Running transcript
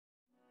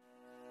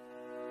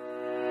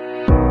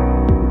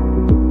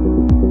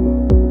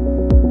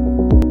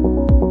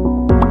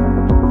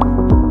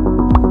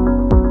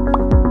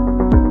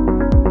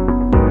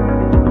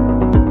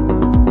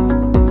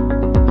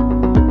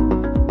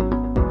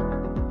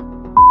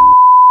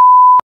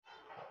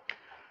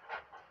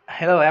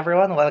Hello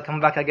everyone, welcome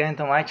back again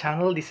to my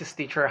channel. This is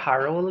Teacher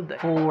Harold.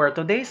 For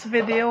today's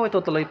video,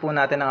 itutuloy po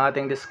natin ang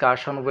ating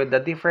discussion with the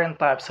different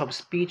types of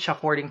speech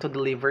according to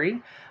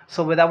delivery.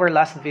 So with our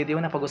last video,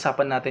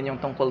 napag-usapan natin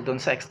yung tungkol dun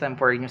sa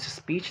extemporaneous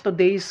speech.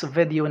 Today's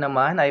video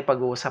naman ay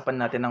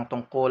pag-uusapan natin ang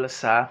tungkol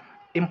sa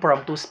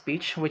impromptu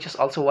speech, which is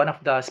also one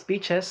of the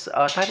speeches,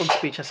 type of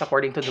speeches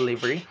according to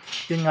delivery.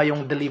 Yun nga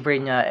yung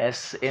delivery niya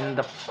is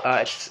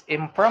it's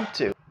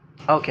impromptu.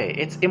 Okay,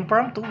 it's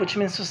impromptu, which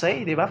means to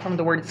say, di ba, from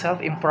the word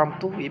itself,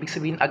 impromptu, ibig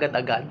sabihin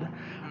agad-agad.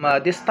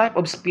 This type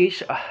of speech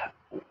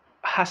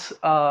has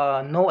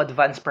no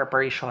advanced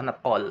preparation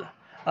at all.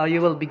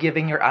 You will be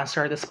giving your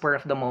answer at the spur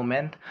of the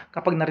moment.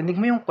 Kapag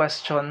narinig mo yung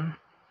question,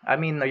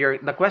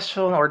 the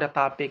question or the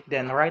topic,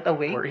 then right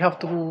away, you have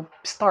to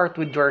start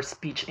with your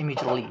speech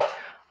immediately.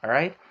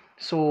 Alright?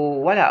 So,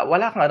 wala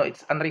kang ano,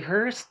 it's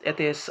unrehearsed, it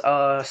is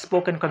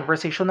spoken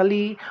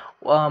conversationally,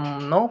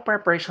 no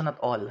preparation at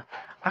all.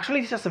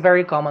 Actually, this is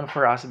very common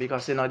for us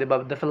because,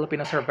 diba, the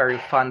Filipinos are very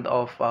fond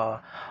of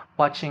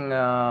watching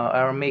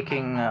or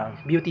making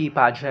beauty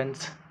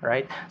pageants,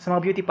 right? Sa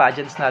mga beauty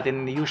pageants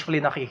natin,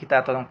 usually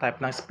nakikita ito ng type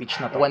ng speech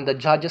na to. When the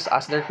judges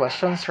ask their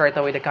questions, right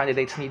away the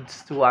candidates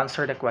needs to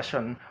answer the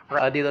question.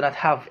 They do not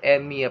have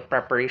any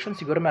preparation.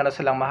 Siguro meron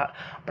silang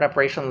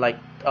preparation like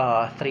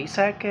 3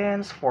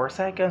 seconds, 4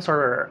 seconds,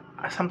 or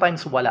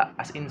sometimes wala.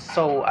 As in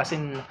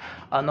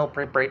no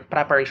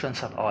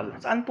preparations at all.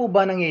 Saan po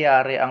ba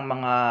nangyayari ang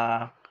mga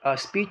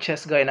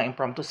speeches gaya ng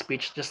impromptu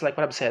speech, just like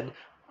what I've said,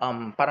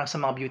 parang sa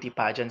mga beauty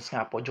pageants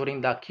nga po,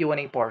 during the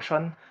Q&A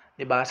portion,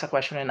 di ba, sa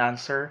question and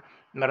answer,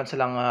 meron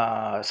silang,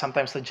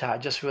 sometimes the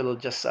judges will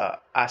just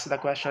ask the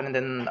question and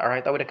then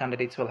right away the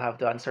candidates will have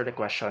to answer the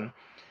question.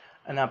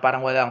 Na parang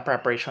walang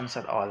preparations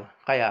at all.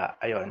 Kaya,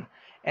 ayun.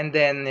 And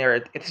then,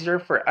 it's your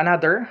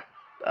another,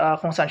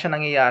 kung saan siya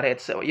nangyayari,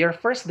 it's your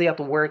first day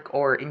at work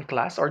or in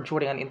class or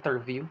during an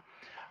interview,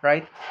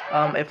 right?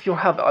 If you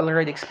have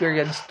already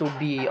experienced to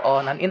be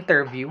on an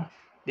interview,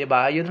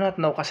 diba, you do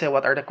not know kasi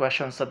what are the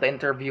questions that the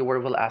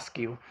interviewer will ask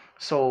you.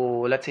 So,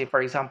 let's say,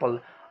 for example,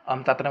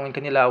 tatanungin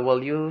kanila,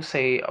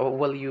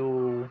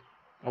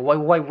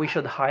 why we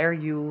should hire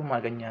you,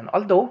 mga ganyan.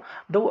 Though,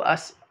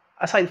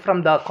 aside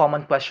from the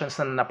common questions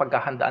na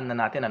napaghahandaan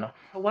na natin,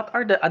 what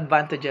are the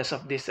advantages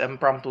of this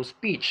impromptu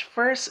speech?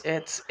 First,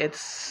 it's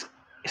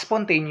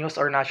spontaneous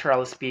or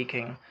natural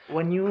speaking.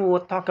 When you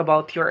talk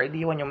about your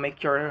idea, when you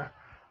make your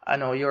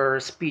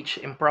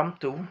speech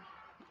impromptu,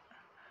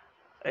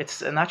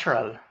 it's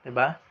natural, 'di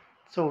ba?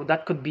 So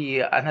that could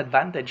be an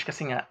advantage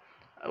kasi nga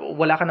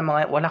wala kang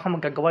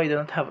magagawa, you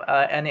don't have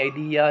any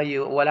idea,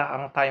 wala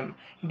kang time,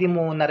 hindi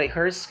mo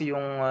na-rehearse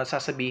yung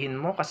sasabihin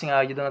mo kasi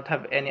nga you do not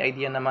have any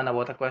idea naman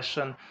about the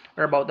question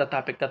or about the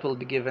topic that will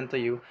be given to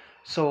you.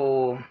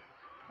 So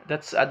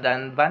that's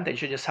an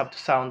advantage. You just have to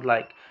sound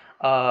like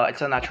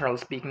it's a natural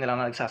speaking na lang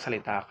na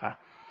nagsasalita ka.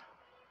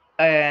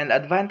 And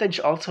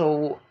advantage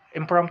also,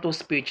 impromptu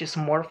speech is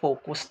more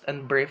focused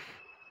and brief.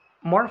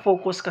 More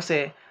focused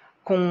kasi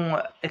kung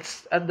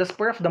it's at the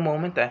spur of the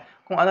moment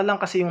kung ano lang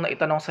kasi yung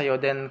naitanong sa'yo,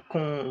 then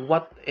kung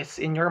what is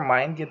in your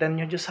mind,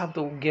 then you just have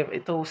to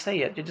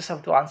say it. You just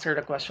have to answer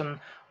the question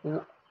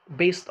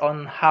based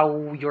on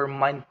how your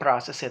mind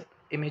process it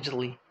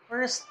immediately.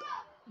 First,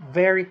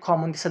 very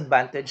common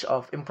disadvantage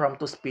of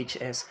impromptu speech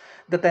is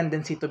the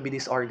tendency to be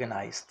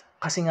disorganized.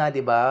 Kasi nga, di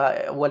ba,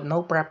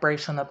 no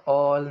preparation at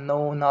all,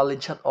 no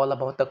knowledge at all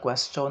about the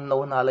question,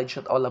 no knowledge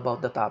at all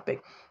about the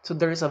topic. So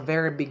there is a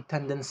very big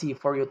tendency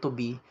for you to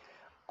be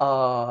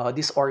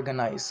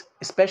disorganized.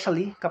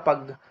 Especially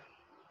kapag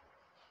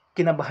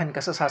kinabahan ka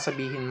sa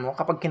sasabihin mo.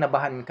 Kapag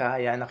kinabahan ka,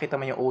 nakita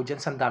mo yung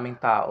audience, ang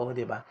daming tao,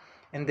 di ba?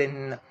 And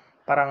then,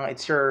 parang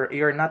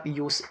you're not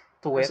used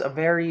to it. It's a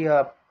very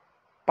a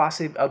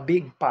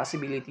big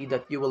possibility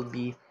that you will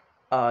be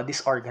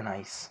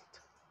disorganized.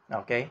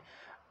 Okay?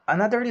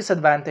 Another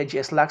disadvantage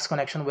is lacks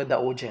connection with the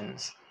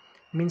audience.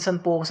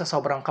 Minsan po sa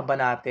sobrang kaba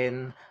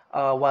natin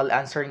while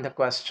answering the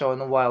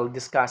question, while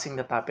discussing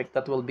the topic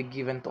that will be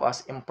given to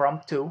us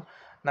impromptu,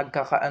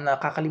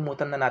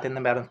 nakakalimutan na natin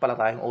na meron pala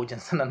tayong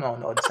audience na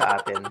nanonood sa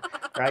atin.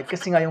 Right?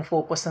 Kasi nga yung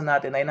focus na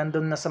natin ay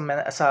nandun na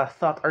sa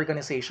thought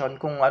organization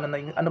kung ano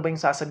ba yung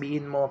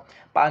sasabihin mo,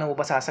 paano mo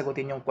ba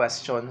sasagutin yung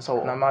question.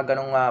 So, na mga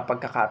ganong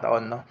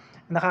pagkakataon, no?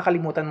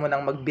 Nakakalimutan mo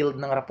nang mag-build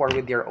ng rapport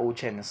with your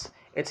audience.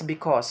 It's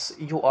because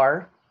you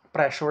are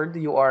pressured,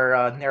 you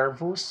are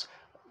nervous,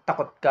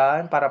 takot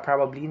ka para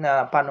probably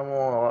na paano mo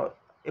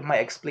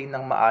ma-explain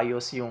ng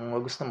maayos yung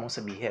gusto mong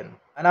sabihin.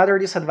 Another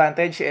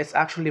disadvantage is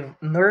actually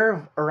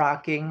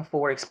nerve-wracking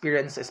for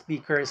experienced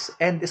speakers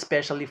and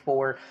especially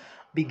for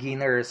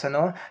beginners,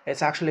 It's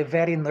actually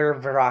very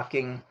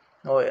nerve-wracking.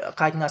 No,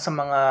 kahit nga sa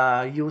mga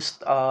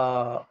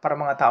para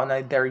mga tao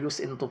na they're used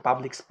into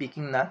public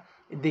speaking na,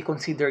 they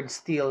consider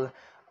still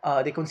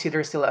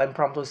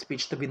impromptu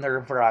speech to be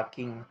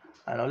nerve-wracking.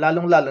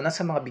 Lalong-lalo na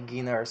sa mga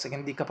beginners,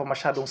 hindi ka pa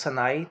masyadong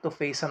sanay to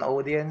face an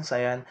audience,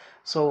 ayan.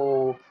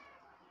 So,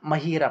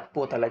 mahirap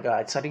po talaga.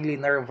 It's really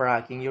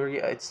nerve-wracking.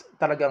 It's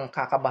talagang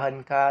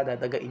kakabahan ka,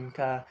 dadagain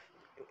ka.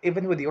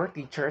 Even with your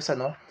teachers,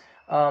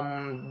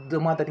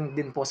 dumadating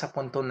din po sa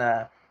punto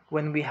na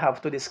when we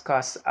have to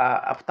discuss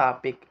a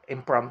topic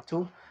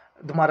impromptu,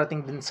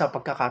 dumarating din sa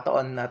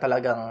pagkakataon na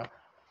talagang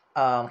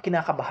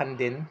kinakabahan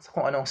din sa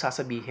kung anong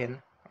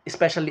sasabihin.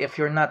 Especially if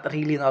you're not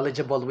really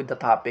knowledgeable with the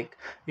topic,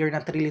 you're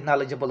not really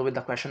knowledgeable with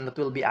the question that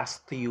will be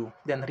asked to you,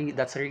 then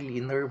that's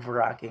really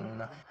nerve-wracking.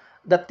 No?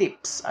 The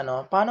tips,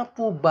 paano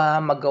po ba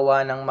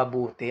magawa ng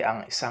mabuti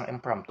ang isang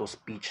impromptu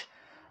speech?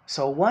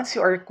 So, once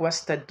you are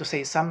requested to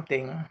say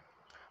something,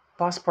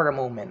 pause for a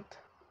moment.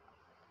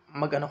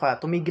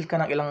 Tumigil ka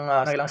ng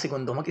ilang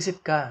segundo,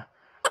 mag-isip ka.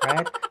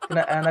 Right?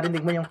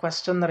 Narinig mo yung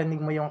question, narinig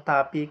mo yung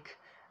topic,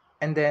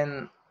 and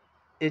then,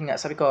 yun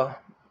nga, sabi ko,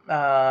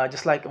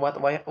 just like what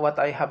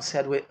I have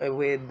said with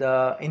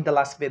in the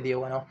last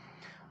video,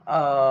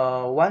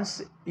 once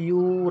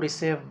you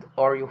received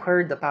or you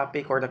heard the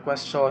topic or the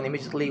question,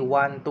 immediately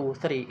 1, 2,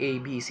 3, A,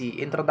 B, C,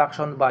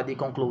 introduction, body,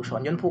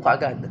 conclusion, yun po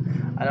kaagad.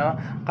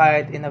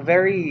 Kahit in a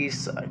very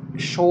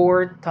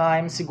short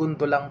time,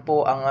 segundo lang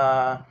po ang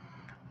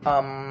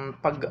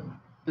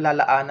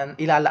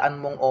ilalaan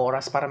mong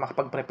oras para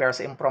makapag-prepare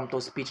sa impromptu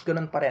speech,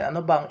 ganun pa rin.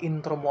 Ano ba ang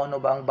intro mo, ano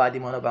ba ang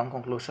body mo, ano ba ang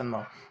conclusion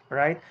mo,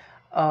 right?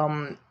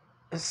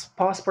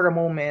 Pause for a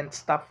moment,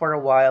 stop for a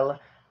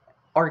while,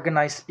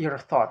 organize your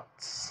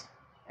thoughts,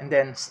 and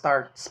then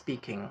start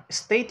speaking.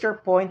 State your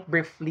point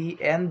briefly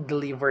and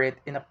deliver it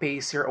in a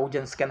pace your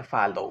audience can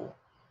follow.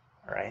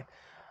 Alright?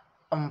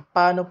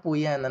 Paano po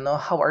yan?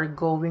 How are you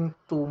going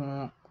to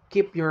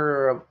keep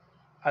your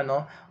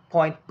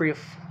point brief?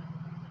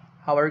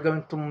 How are you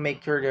going to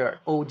make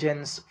your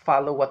audience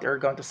follow what you're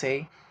going to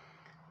say?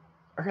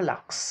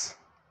 Relax.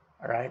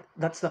 Alright?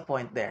 That's the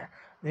point there.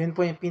 Yun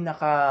po yung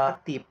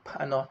pinaka-tip,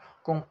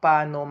 kung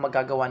paano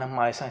magagawa ng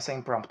maayos ang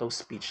isang impromptu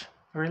speech.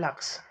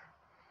 Relax.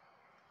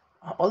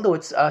 Although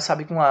it's,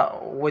 sabi ko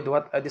nga, with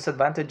what a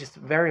disadvantage is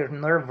very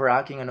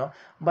nerve-wracking,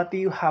 but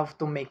you have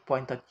to make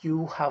point that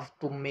you have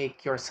to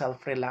make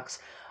yourself relax.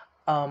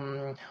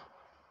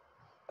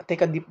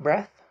 Take a deep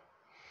breath.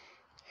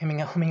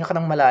 Huminga ka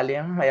ng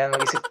malalim. Ayan,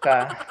 mag-isip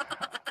ka.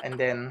 And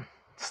then,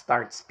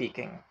 start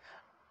speaking.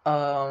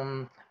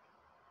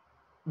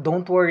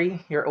 Don't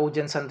worry, your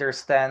audience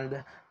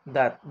understand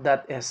that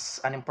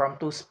is an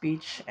impromptu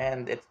speech,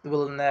 and it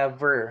will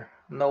never,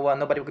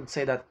 nobody could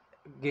say that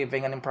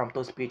giving an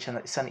impromptu speech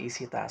is an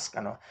easy task.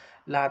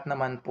 Lahat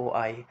naman po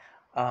ay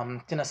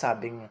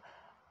sinasabing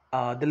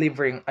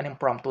delivering an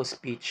impromptu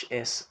speech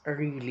is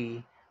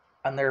really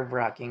a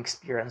nerve-wracking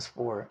experience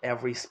for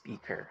every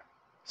speaker.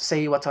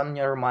 Say what's on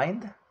your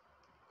mind,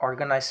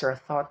 organize your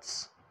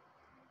thoughts,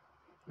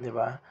 di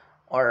ba?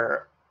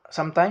 Or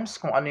sometimes,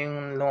 kung ano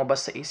yung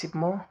lumabas sa isip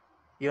mo,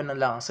 yun na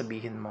lang ang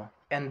sabihin mo.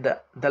 And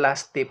the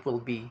last tip will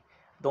be,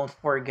 don't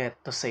forget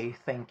to say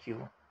thank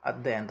you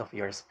at the end of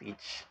your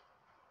speech.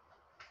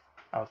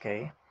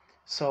 Okay?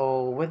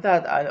 So, with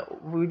that,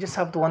 we just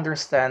have to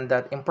understand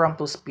that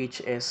impromptu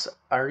speech is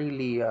a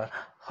really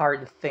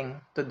hard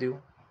thing to do.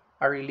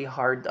 A really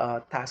hard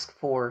task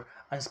for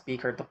a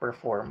speaker to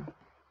perform.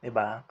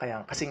 Diba?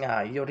 Kasi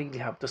nga, you really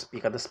have to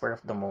speak at the spur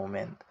of the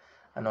moment.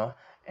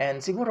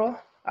 And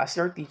siguro, as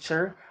your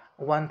teacher,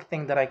 one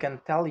thing that I can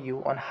tell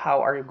you on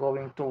how are you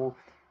going to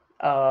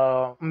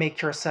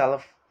make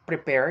yourself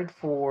prepared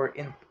for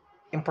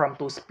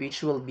impromptu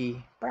speech will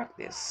be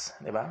practice,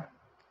 diba?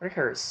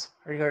 Rehearse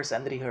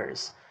and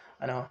rehearse.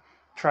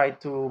 Try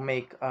to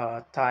make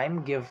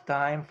give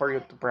time for you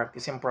to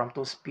practice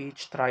impromptu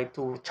speech. Try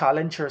to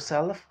challenge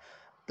yourself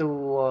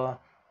to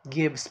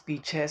give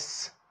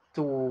speeches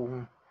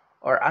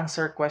or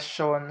answer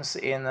questions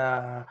in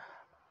a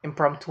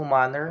impromptu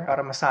manner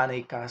para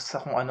masanay ka sa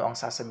kung ano ang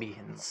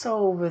sasabihin.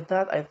 So with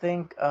that, I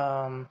think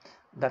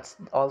that's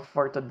all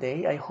for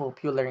today. I hope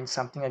you learned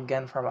something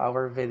again from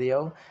our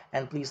video,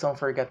 and please don't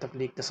forget to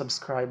click the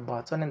subscribe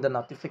button and the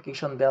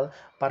notification bell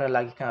para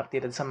lagi kang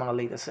updated sa mga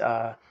latest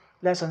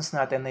lessons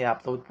natin na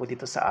i-upload po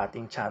dito sa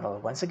ating channel.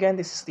 Once again,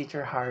 this is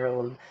Teacher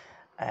Harold,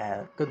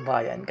 and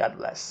goodbye and God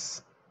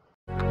bless.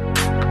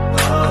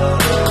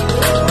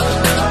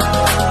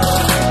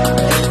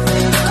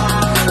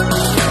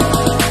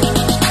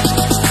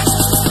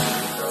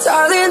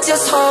 Darling,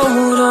 just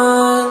hold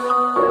on.